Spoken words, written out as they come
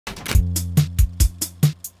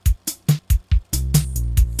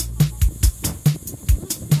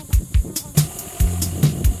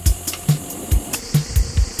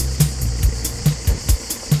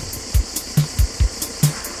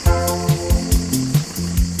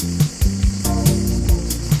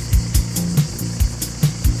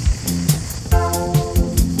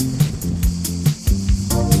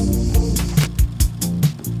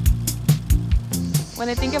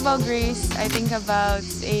about Greece, I think about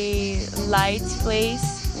a light place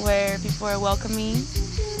where people are welcoming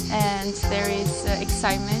and there is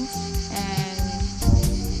excitement,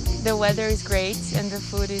 and the weather is great and the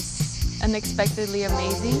food is unexpectedly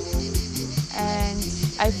amazing, and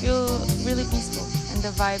I feel really peaceful and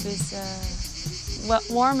the vibe is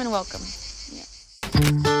warm and welcome. Yeah.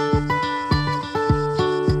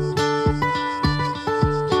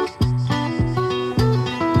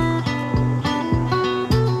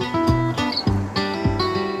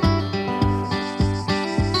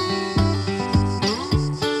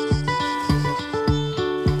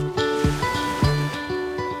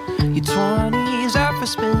 Your 20s are for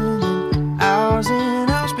spending hours and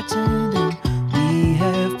hours pretending we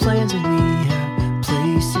have plans and we have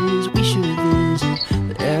places we should visit,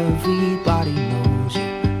 but everybody knows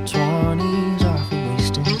your 20s are for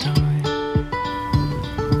wasting time.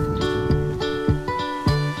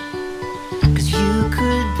 'Cause you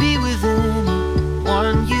could be with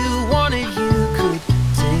anyone you wanted, you could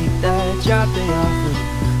take that job they offered,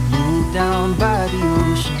 move down by the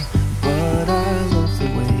ocean, but I love the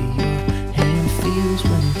way feels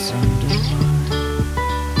when it's under mine.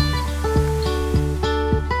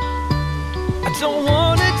 I don't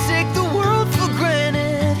wanna take the world for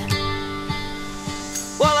granted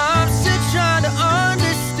while I'm still trying to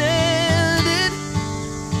understand it.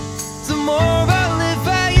 The more I live,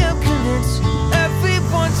 I am convinced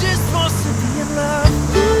everyone just wants to be in love.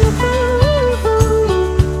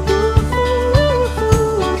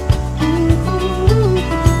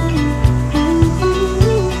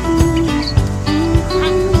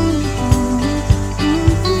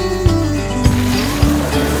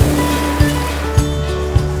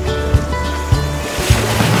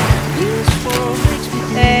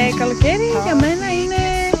 Καλοκαίρι για μένα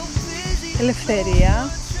είναι ελευθερία,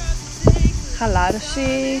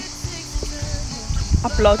 χαλάρωση,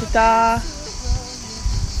 απλότητα,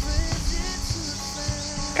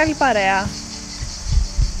 καλή παρέα.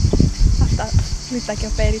 Αυτά λιτά και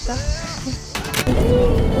απέριτα.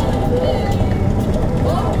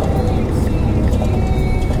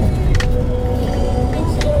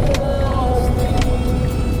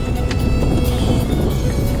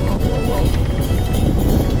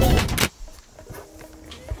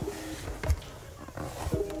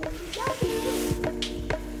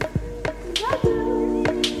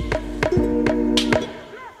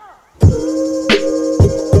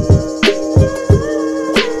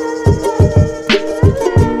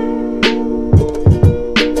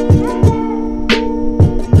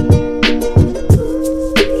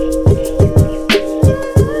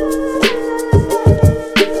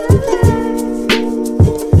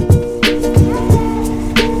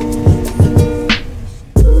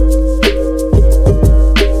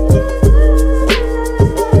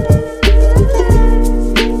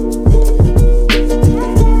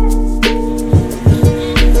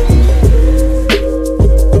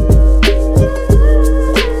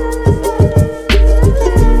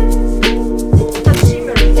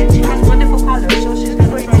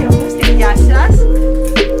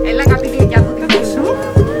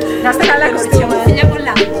 Να είστε καλά, κορίτσια μου. Φιλιά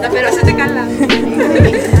πολλά. Να περάσετε καλά.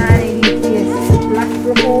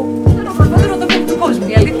 Το προφότερο τόπο του κόσμου.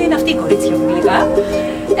 Η αλήθεια είναι αυτή, κορίτσια μου, γλυκά.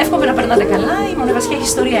 Εύχομαι να περνάτε καλά. Η Μονεβασιά έχει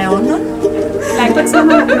ιστορία αιώνων.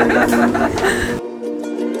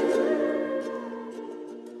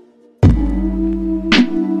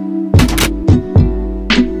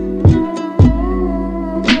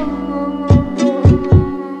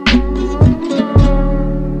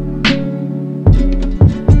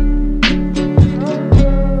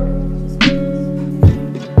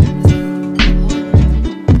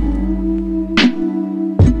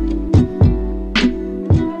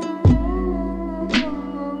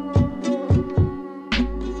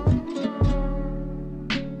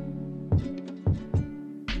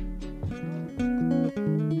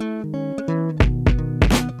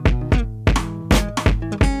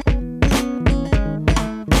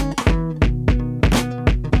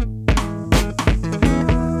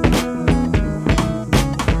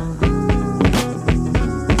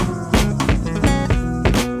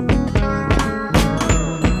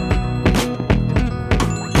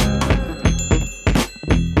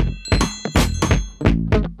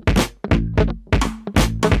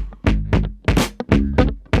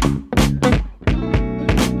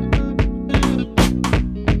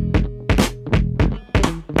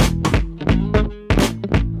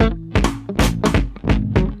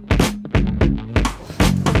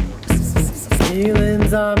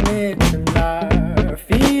 Feelings are mixing up,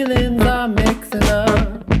 feelings are mixing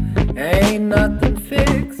up. Ain't nothing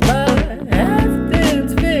fixed, but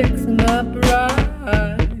everything's fixing up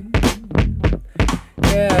right.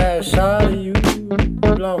 a shot of you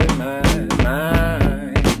blowing my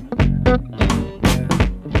mind.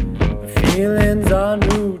 The feelings are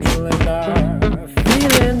neutral and our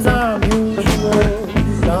feelings are mutual.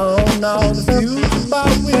 Don't know the future,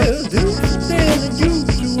 but we'll do something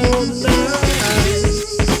unusual tonight.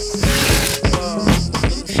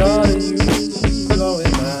 Shot of you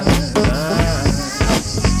blowing my mind.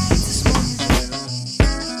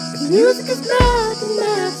 If music is not a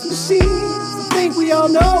math machine, I think we all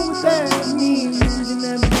know what that means. You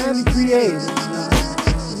never have it created.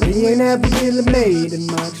 We ain't never really made it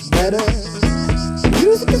much better.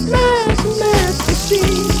 Music is not a math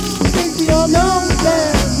machine. I think we all know what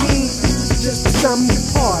that means. Just a sum of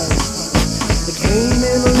parts that came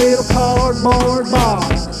in a little cardboard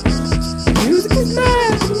box. Music is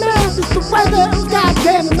math, and math is the weather.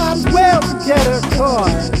 Goddamn it, might as well forget her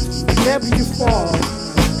cause. Never your fault.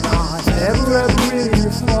 God, never ever really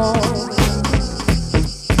your fault.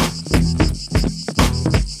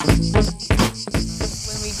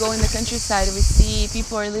 Go in the countryside, we see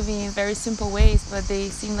people are living in very simple ways, but they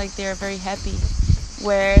seem like they are very happy.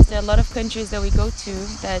 Whereas there are a lot of countries that we go to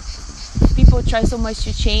that people try so much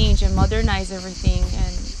to change and modernize everything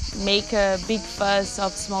and make a big fuss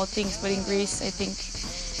of small things. But in Greece, I think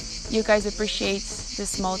you guys appreciate the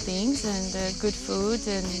small things and good food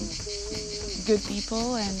and good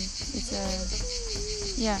people, and it's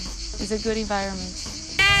a good environment.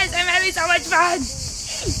 Yes, I'm having so much fun!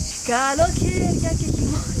 Καλοκαίρια και